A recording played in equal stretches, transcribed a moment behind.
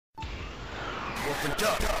Opened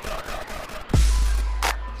up.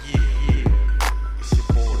 It's your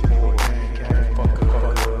boy, man. Get the fuck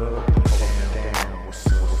up. Damn, what's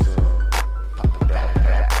up?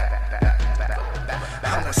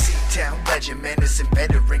 I'm a C-Town legend, menacing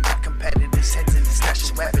veteran. Got competitors, heads in the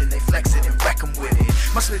snatches, weapon. They flex it and wreck 'em with it.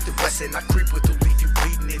 My Smith & Wesson, I creep with the leave you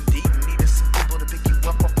bleeding indeed. Need some people to pick you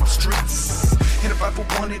up off my streets. And if I for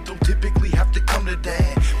one, it don't typically have to come to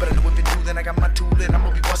that. But I know if it do, then I got my tool and I'ma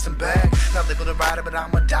be busting back. Not labeled a rider, but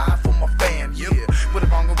I'ma die for my fam, yeah. With a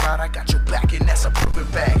longer ride, I got your back, and that's a proven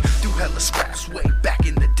fact. Through hella scraps way back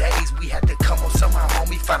in the days, we had to come up somehow,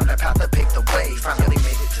 homie. Found a path to pick the way. Finally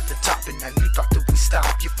made it to the top, and now you thought that we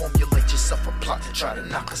stopped. You formulate yourself a plot to try to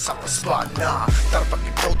knock us off a spot. Nah, thought if I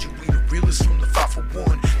could told you we the realest from the 5 for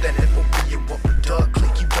 1. That FOB and what we dug,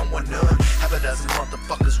 click, you don't want none. Have a dozen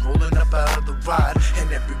motherfuckers rolling up out of the ride,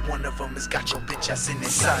 and every one of them has got your bitch ass in their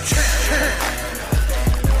sights.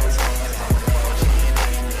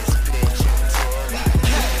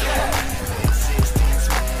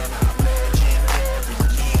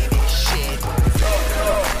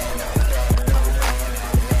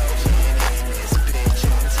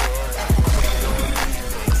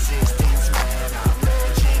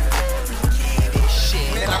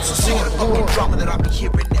 Fucking drama that I be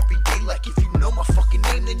hearing every day. Like if you know my fucking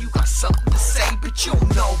name, then you got something to say. But you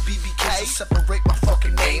don't know BBK, so separate my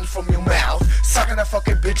fucking name from your mouth. Sucking that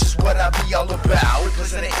fucking bitch is what I be all about.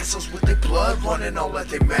 Replacing the insults with their blood running all at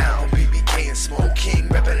their mouth. BBK and Smoke King,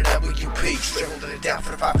 repping it WP. Straight holding it down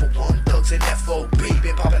for the 5 for 1. Thugs and FOB,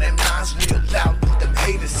 been popping them nines real loud with them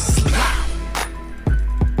haters.